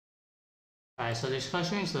Alright, so this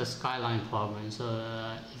question is the Skyline problem. So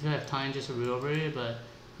if you have time, just read over it. But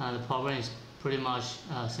the problem is pretty much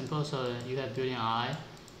simple. So you have building I,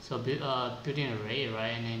 so building array,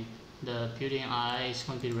 right? And then the building I is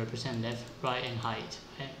going to be represent left, right, and height,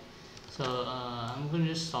 right? So I'm going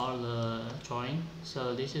to just start the drawing.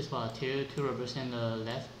 So this is what to represent the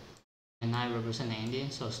left, and I represent the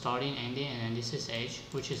ending. So starting, ending, and then this is h,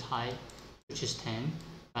 which is height, which is 10,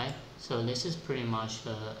 right? So this is pretty much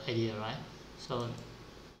the idea, right?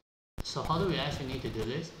 So how do we actually need to do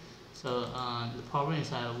this? So the problem is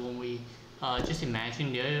that when we just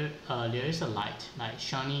imagine there is a light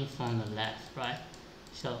shining from the left, right?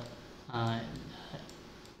 So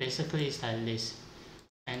basically it's like this,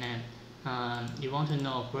 and then you want to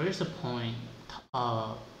know where is the point,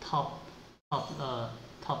 top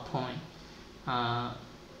point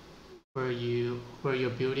where your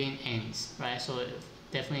building ends, right? So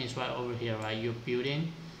definitely it's right over here, right? Your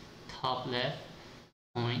building top left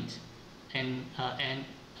point and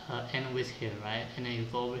end with here, right? And then you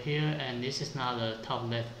go over here, and this is now the top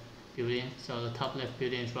left building. So the top left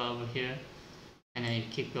building is right over here, and then you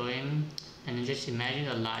keep going, and then just imagine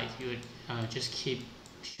the light. You would just keep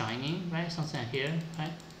shining, right? Something here,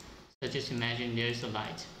 right? So just imagine there's a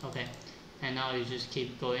light, okay? And now you just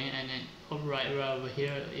keep going, and then right over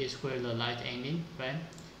here is where the light ending, right?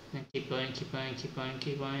 And keep going, and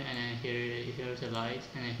then here's the light,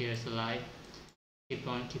 and then here's the light. Keep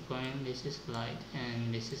going. This is light,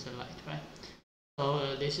 and this is the light, right?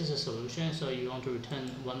 So this is a solution. So you want to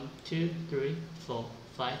return 1, 2, 3, 4,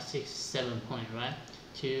 5, 6, 7 point, right?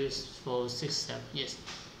 2, 4, 6, 7. Yes.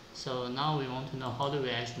 So now we want to know how do we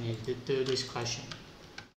actually need to do this question.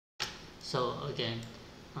 So again,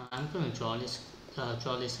 I'm going to draw this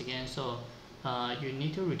again. So you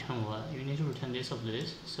need to return what? You need to return this of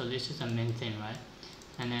this. So this is the main thing, right?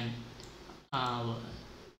 And then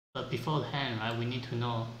but beforehand, right, we need to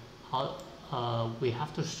know how we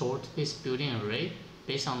have to sort this building array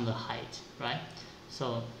based on the height, right?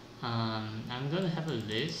 So I'm going to have a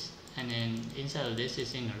list, and then inside of this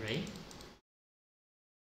is an array,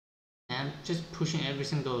 and I'm just pushing every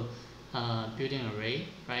single building array,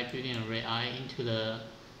 right? Building array I into the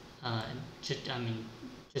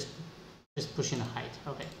just pushing the height.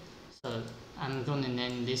 Okay, so I'm going to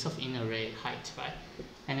name this of in array height, right?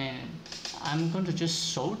 And then I'm going to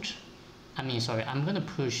just sort. I'm going to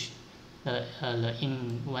push the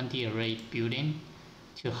in 1D array building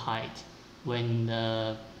to height when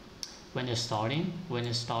the starting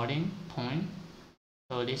point.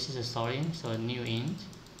 So this is the starting. So new int.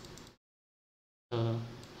 So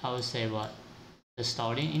I would say what the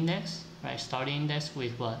starting index, right? Starting index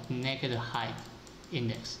with what negative height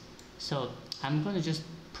index. So I'm going to just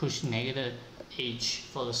push negative h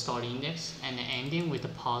for the starting index, and then ending with the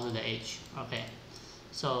positive h. Okay,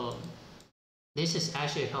 so this is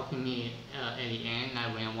actually helping me at the end,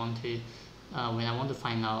 like when I want to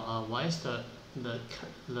find out what is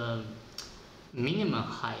the minimum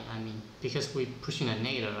height. Because we're pushing a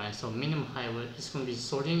negative, right? So minimum height is going to be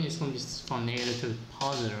sorting. It's going to be from negative to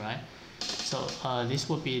positive, right? So this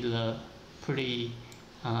would be the pretty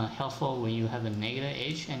helpful when you have a negative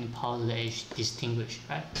h and positive h distinguished,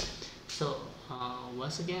 right? So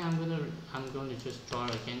once again, I'm going to just draw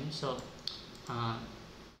again. So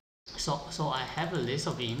so I have a list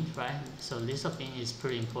of int, right? So list of int is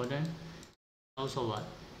pretty important. Also what?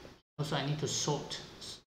 Also I need to sort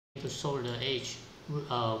the h,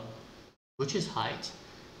 which is height,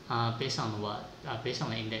 based on what? Based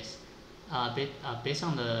on the index. Based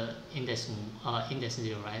on the index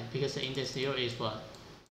 0, right? Because the index 0 is what?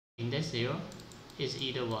 Index 0 is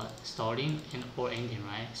either what? Starting and or ending,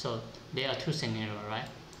 right? So there are two scenarios, right?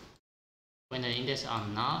 When the index are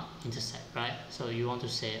not intersect, right? So you want to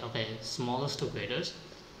say, okay, smallest to greatest.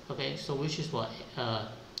 Okay, so which is what?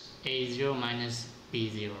 A0 minus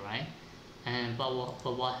B0, right? And but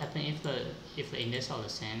what happens if the index are the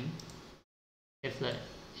same? If the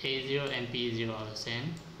A0 and B0 are the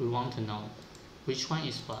same, we want to know which one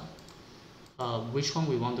is what? Which one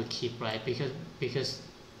we want to keep, right? Because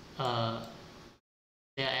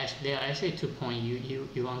there are actually 2 points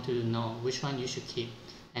you want to know which one you should keep,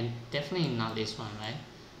 and definitely not this one, right?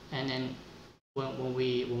 And then when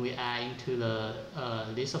we add into the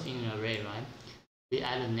list of in array, right, we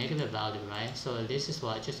add a negative value, right? So this is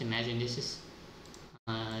what, just imagine this is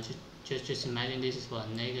just imagine this is what,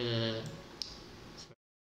 negative.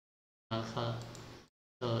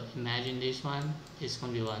 So imagine this one is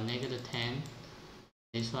going to be what, negative 10.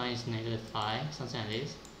 This one is negative 5, something like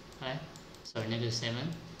this, right? Sorry, negative 7.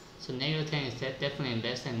 So negative 10 is definitely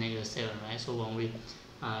less than negative 7, right? So when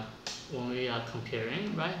we are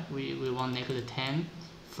comparing, right, we want negative 10,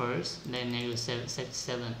 first, then negative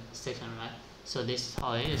 7 second, right? So this is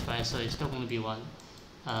how it is, right? So it's still going to be one,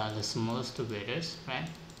 the smallest to greatest, right?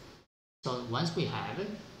 So once we have it,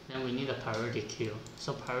 then we need a priority queue.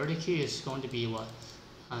 So priority queue is going to be what?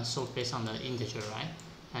 Sort based on the integer, right?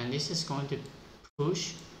 And this is going to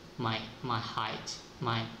push my height,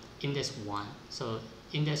 my index 1. So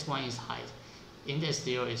index 1 is height. Index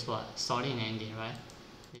 0 is what? Starting and ending, right?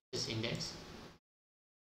 This is index.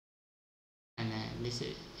 And then this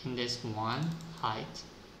is index 1 height,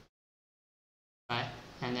 right?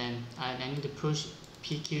 And then I need to push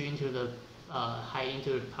PQ into the height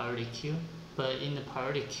into the priority queue. But in the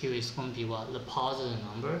priority queue, it's going to be what? The positive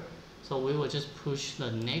number. So we will just push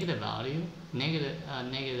the negative value,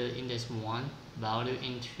 negative index 1 value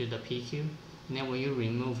into the PQ. And then when you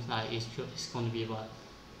remove that, it's going to be what?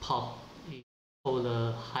 Pop for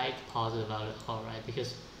the height positive value out, right?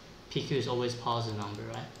 Because PQ is always positive number,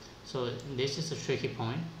 right? So this is a tricky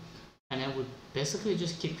point. And then we basically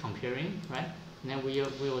just keep comparing, right? And then we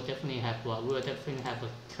will definitely have what? We will definitely have a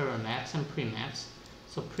current max and pre-max.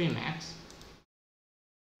 So pre-max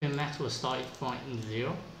will start from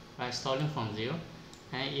 0, right? Starting from 0.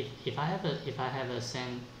 And if I have a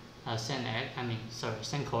send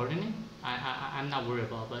coordinate, I'm not worried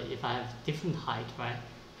about. But if I have different height, right,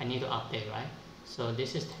 I need to update, right? So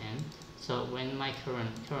this is 10. So when my current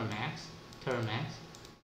max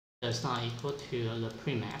does not equal to the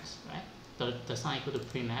pre-max, right? Does not equal to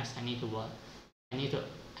pre-max, I need to what? I need to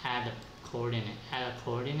add a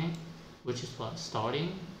coordinate, which is what?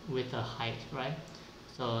 Starting with the height, right?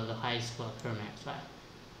 So the height is what? Per max, right?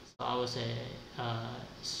 So I would say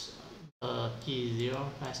P0,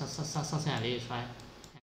 right? Something like this, right?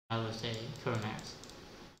 I would say current max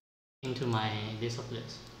into my list of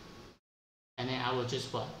lists. And then I will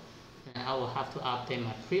just what? Then I will have to update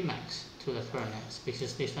my pre-max to the current max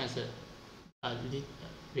because this one is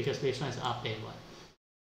update what?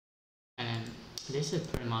 And this is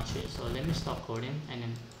pretty much it. So let me stop coding and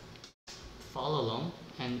then follow along.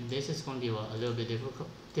 And this is going to be a little bit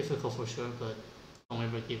difficult for sure, but don't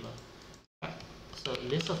ever give up. Right. So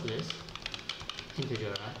list of lists, integer,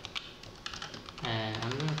 right? And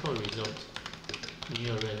I'm going to call result,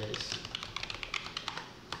 new array list.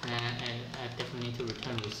 And I definitely need to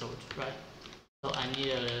return result, right? So I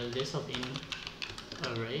need a list of in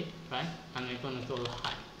array, right? I'm going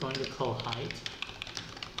to call height.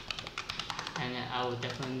 And then I will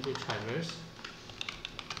definitely need to traverse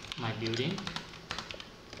my building.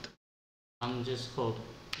 I'm just called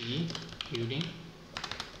B building.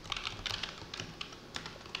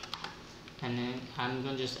 And then I'm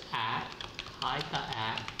going to just add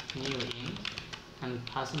height.add new int and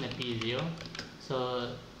passing the B0. So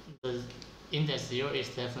the index 0 is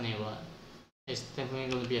definitely what? It's definitely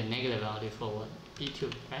going to be a negative value for what?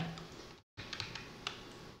 B2, right?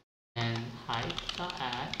 And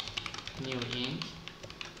height.add new int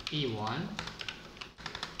B1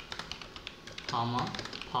 comma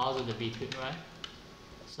positive B2, right?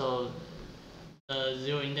 So the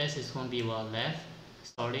 0 index is going to be what? Left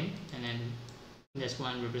starting, and then index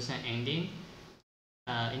 1 represent ending,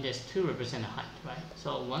 index 2 represent the height, right?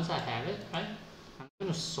 So once I have it, right, I'm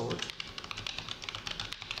going to sort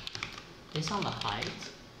based on the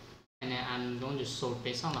height, and then I'm going to sort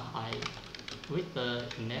based on the height with the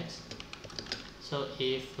index. So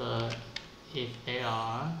if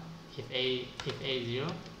A0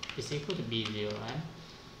 is equal to B0, right?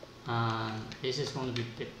 This is going to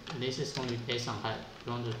be based on height.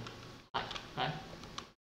 We're going to height, right?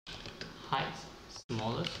 Height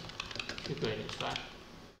smallest to greatest, right?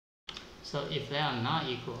 So if they are not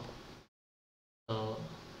equal, so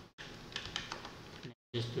let's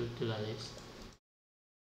just do like this.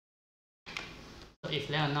 So if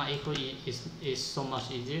they are not equal, is so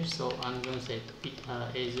much easier. So I'm going to say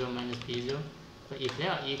A0 minus B0. But if they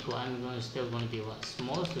are equal, I'm still going to be what?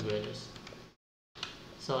 Smallest to greatest.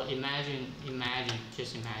 So just imagine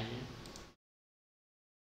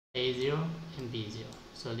A0 and B0.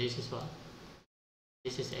 So this is what?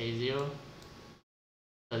 This is A0,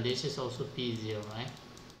 but this is also B0, right?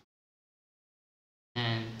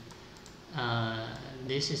 And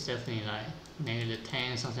this is definitely like negative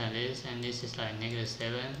 10, something like this, and this is like negative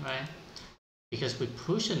 7, right? Because we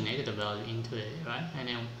push a negative value into it, right? And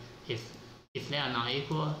then if they are not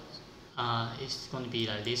equal, it's going to be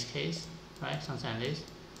like this case, right? Something like this,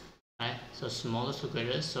 right? So smallest to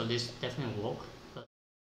greatest, so this definitely work. But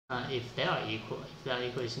if they are equal,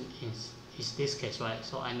 is this case, right?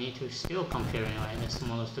 So I need to still comparing, right? The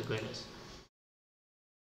smallest to greatest.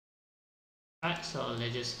 Alright, so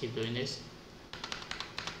let's just keep doing this.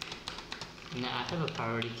 Now I have a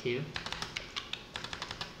priority queue.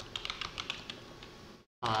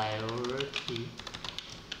 priority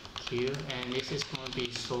queue, and this is going to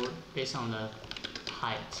be sorted based on the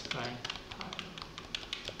height, right?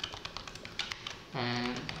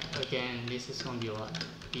 And again, this is going to be what?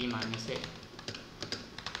 B minus A.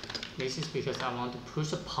 This is because I want to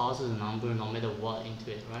push a positive number no matter what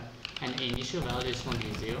into it, right? And the initial value is going to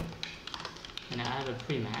be 0. And I have a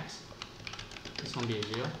pre-max. It's going to be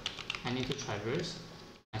 0. I need to traverse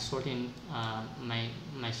my sorting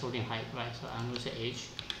my sorting height, right? So I'm going to say H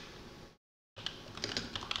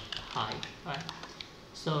height, right?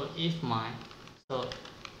 So if my so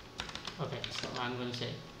I'm going to say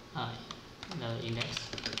the index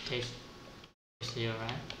H0,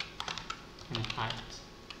 right? And height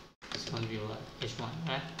is going to be what? H1,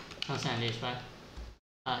 right? Something like this, right?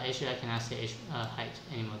 Actually, I cannot say height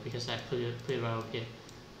anymore because I put it right over here.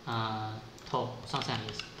 Tall, something like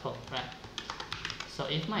this, tall, right? So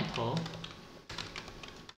if my tall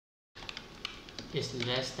is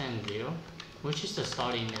less than 0, which is the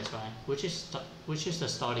starting index, right? Which is the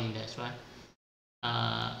starting index, right?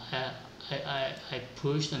 I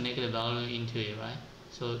push the negative value into it, right?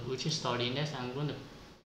 So which is starting index? I'm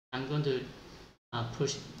going to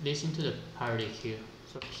push this into the priority queue.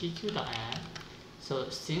 So pq.add. So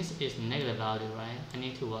since it's negative value, right? I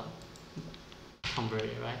need to convert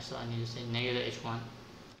it, right? So I need to say negative h1,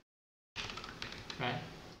 right?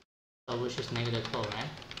 So which is negative 12, right?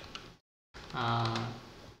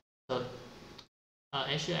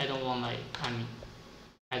 Actually, I don't want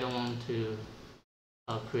I don't want to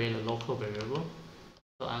create a local variable.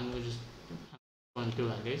 So I'm going to do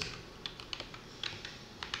like this.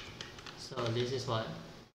 So this is what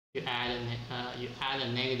you add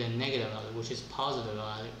a negative value, which is positive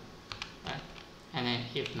value, right? And then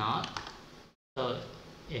if not, so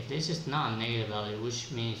if this is not a negative value,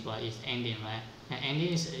 which means what is ending, right? And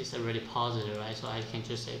ending is already positive, right? So I can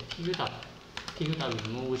just say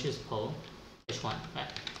pq.remove, which is pole h1,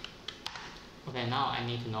 right? Okay, now I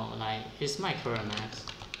need to know, like, is my current max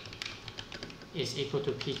is equal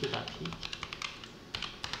to pq.peak.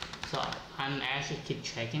 So I'm actually keep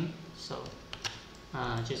checking. So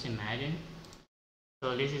just imagine.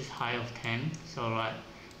 So this is height of 10. So like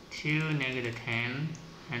 2 negative 10,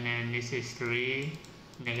 and then this is 3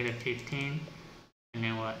 negative 15, and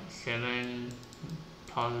then what? 7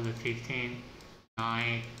 positive 15,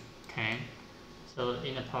 9, 10. So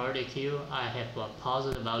in the priority queue, I have what?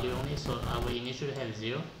 Positive value only. So I will initially have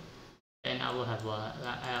 0. Then I will have what?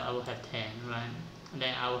 I will have 10, right? And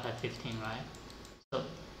then I will have 15, right? So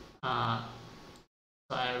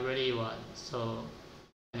so I already what? So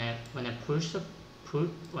when I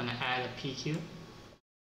when I add a PQ,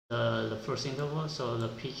 the first interval, so the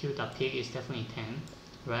PQ.peak is definitely 10,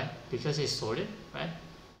 right? Because it's sorted, right?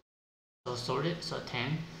 So sorted, so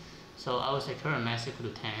 10. So I would say current max equal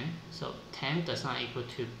to 10. So 10 does not equal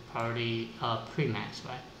to priority pre-max,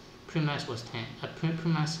 right? Pre-max was 10.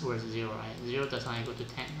 Pre-max was 0, right? 0 does not equal to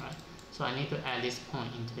 10, right? So I need to add this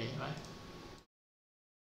point into it, right?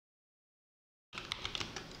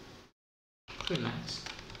 Pre-max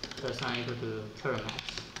does not equal to current max.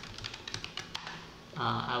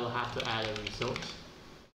 I will have to add a result.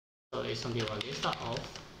 So it's something like list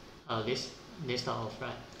off, list off,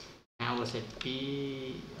 right? Now we'll say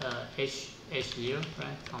b h0,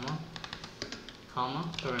 right? Comma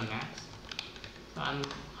current max. So I'm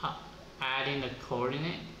adding the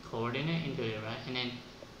coordinate into it, right? And then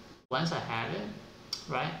once I have it,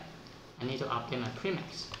 right, I need to update my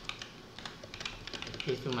pre-max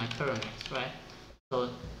to my current max, right? So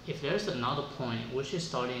if there's another point which is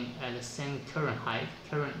starting at the same current height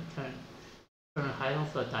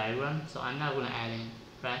of the diagram, so I'm not going to add in,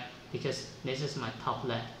 right? Because this is my top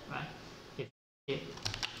left, right?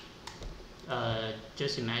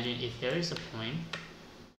 Just imagine if there is a point.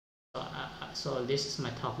 So this is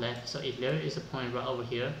my top left. So if there is a point right over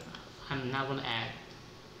here, I'm not going to add.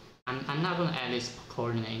 I'm not going to add this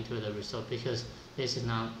coordinate into the result because this is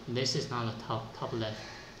not the top left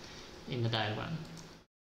in the diagram.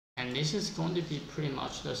 And this is going to be pretty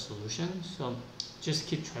much the solution. So just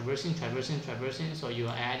keep traversing. So you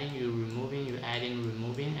are adding, you're removing, you're adding,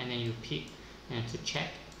 removing, and then you pick and to check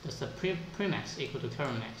does the pre-max equal to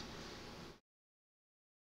current max.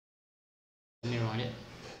 Let me run it.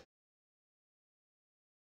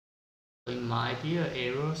 It might be an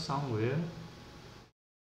error somewhere.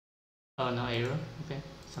 Oh, no error. Okay,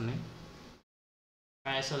 submit.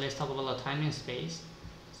 Alright, so let's talk about the time and space.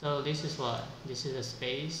 So this is what? This is a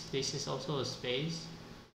space. This is also a space.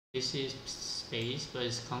 This is space, but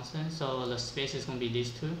it's constant. So the space is going to be these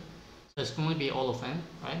two. So it's going to be all of them,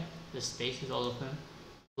 right? The space is all of them.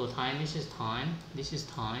 So time, this is time. This is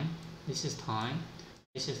time. This is time.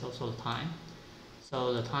 This is also time.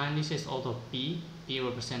 So the time, this is all of B. B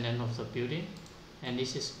represents the end of the building, and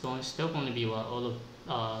this is still going to be what all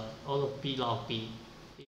of B log B.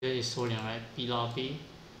 This is sorting, right? B log B,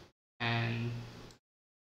 and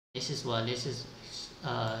this is what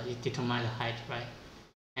it determines the height, right?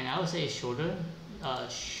 And I would say it's shorter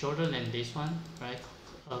than this one, right?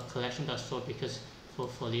 Collection dot sort, because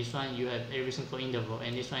for this one you have every single interval,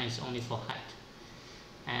 and this one is only for height.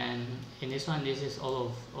 And in this one, this is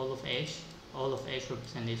all of H. All of H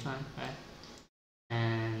represent this one, right?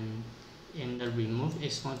 And in the remove,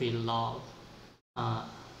 it's going to be log.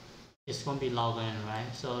 It's going to be log n,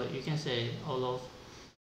 right? So you can say all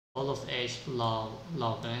of H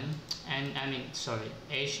log n, and I mean sorry,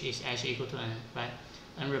 H is H equal to n, right?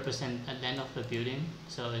 N represent the length of the building,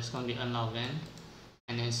 so it's going to be n log n,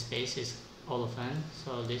 and then space is all of n.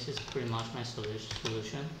 So this is pretty much my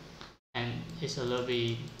solution, and it's a little bit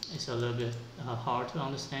hard to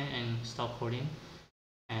understand and stop coding,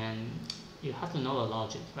 and you have to know the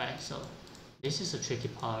logic, right? So this is a tricky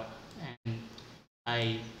part, and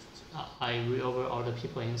I read over other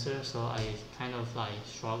people's answers, so I kind of like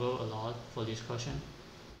struggle a lot for this question,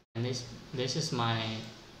 and this is my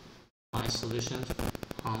solution,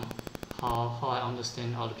 how I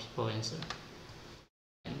understand other people's answer.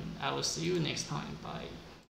 And I will see you next time. Bye.